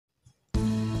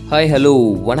Hi, hello,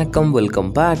 vanakkam,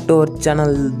 welcome back to our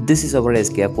channel. This is our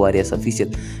Aquarius official.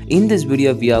 In this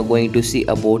video, we are going to see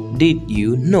about did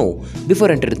you know. Before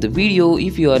entering the video,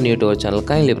 if you are new to our channel,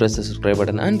 kindly press the subscribe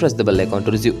button and press the bell icon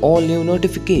to receive all new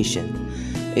notifications.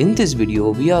 In this video,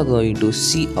 we are going to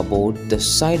see about the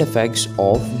side effects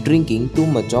of drinking too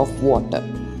much of water.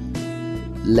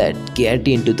 Let's get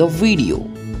into the video.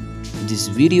 This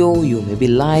video you maybe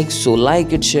like, so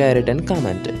like it, share it and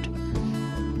comment it.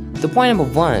 The point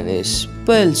number 1 is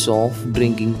pills of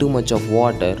drinking too much of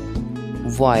water.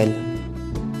 While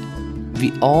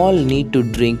we all need to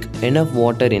drink enough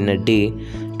water in a day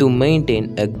to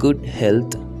maintain a good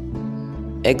health,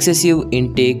 excessive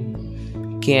intake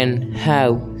can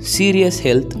have serious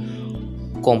health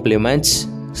complications.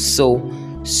 So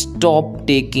stop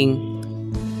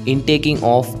intaking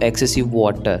of excessive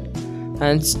water.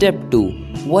 And step 2,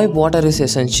 why water is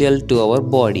essential to our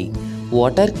body.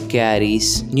 Water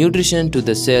carries nutrition to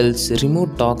the cells,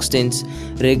 removes toxins,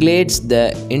 regulates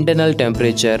the internal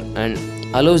temperature and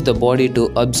allows the body to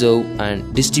absorb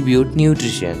and distribute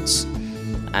nutrients.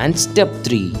 And step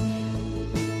 3,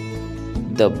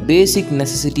 the basic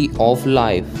necessity of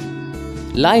life.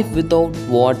 Life without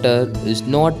water is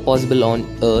not possible on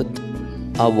earth.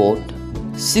 About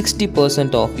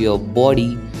 60% of your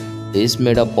body is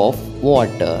made up of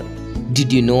water.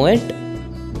 Did you know it?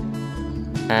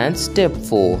 And step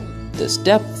 4. The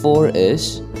step 4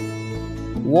 is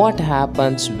what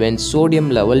happens when sodium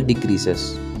level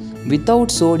decreases.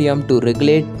 Without sodium to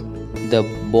regulate the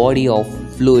body of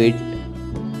fluid,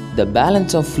 the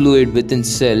balance of fluid within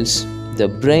cells, the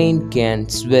brain can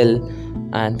swell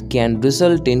and can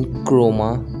result in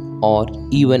coma or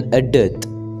even a death.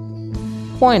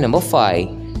 Point number 5.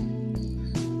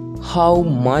 How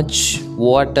much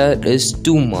water is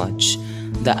too much?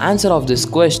 The answer of this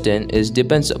question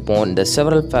depends upon the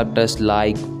several factors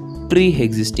like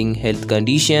pre-existing health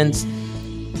conditions,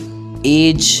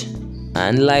 age,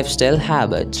 and lifestyle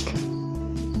habits.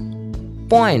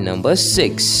 Point number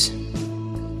 6.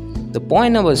 The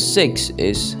point number 6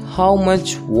 is how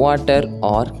much water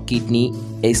our kidney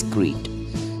excrete.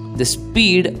 The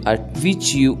speed at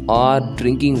which you are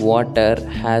drinking water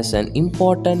has an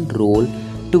important role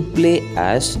to play,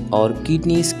 as our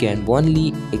kidneys can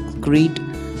only excrete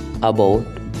about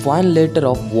 1 liter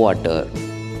of water.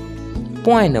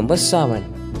 Point number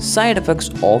 7. Side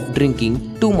effects of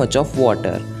drinking too much of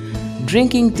water.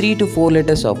 Drinking 3 to 4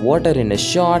 liters of water in a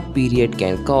short period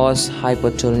can cause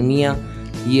hypertonia,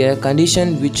 a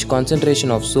condition which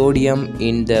concentration of sodium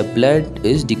in the blood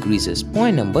decreases.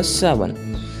 Point number 7.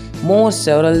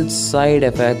 Several side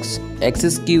effects.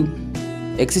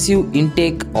 Excessive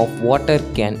intake of water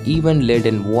can even lead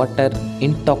in water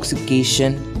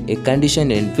intoxication, a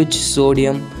condition in which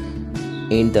sodium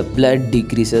in the blood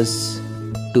decreases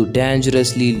to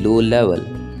dangerously low level.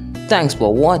 Thanks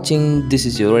for watching. This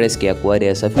is your SK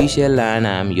Aquarius official and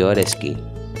I am your SK.